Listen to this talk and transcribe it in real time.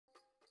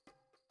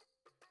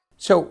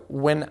So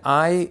when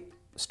I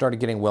started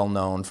getting well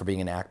known for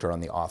being an actor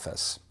on The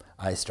Office,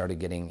 I started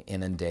getting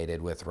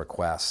inundated with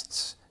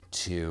requests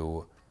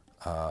to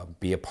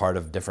be a part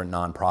of different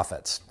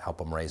nonprofits, help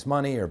them raise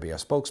money or be a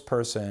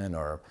spokesperson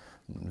or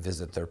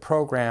visit their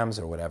programs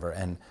or whatever.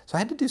 And so I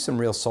had to do some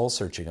real soul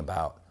searching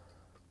about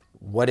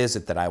what is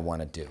it that I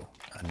want to do.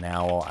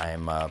 Now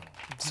I'm a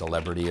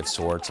celebrity of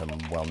sorts. I'm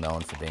well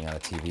known for being on a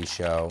TV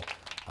show.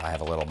 I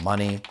have a little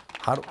money.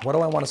 What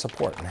do I want to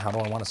support and how do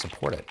I want to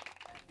support it?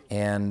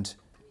 And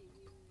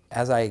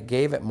as I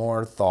gave it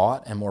more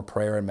thought and more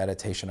prayer and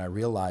meditation, I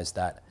realized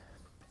that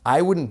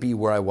I wouldn't be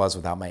where I was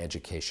without my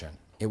education.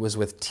 It was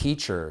with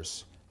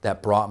teachers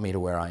that brought me to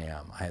where I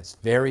am. I had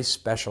very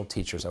special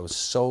teachers. I was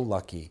so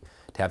lucky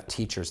to have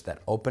teachers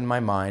that opened my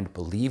mind,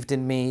 believed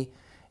in me,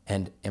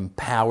 and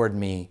empowered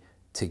me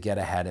to get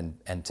ahead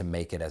and to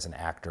make it as an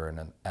actor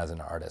and as an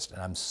artist.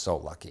 And I'm so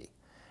lucky.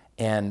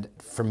 And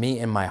for me,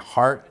 in my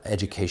heart,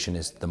 education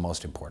is the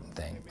most important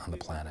thing on the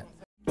planet.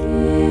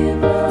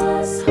 Give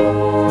us hope.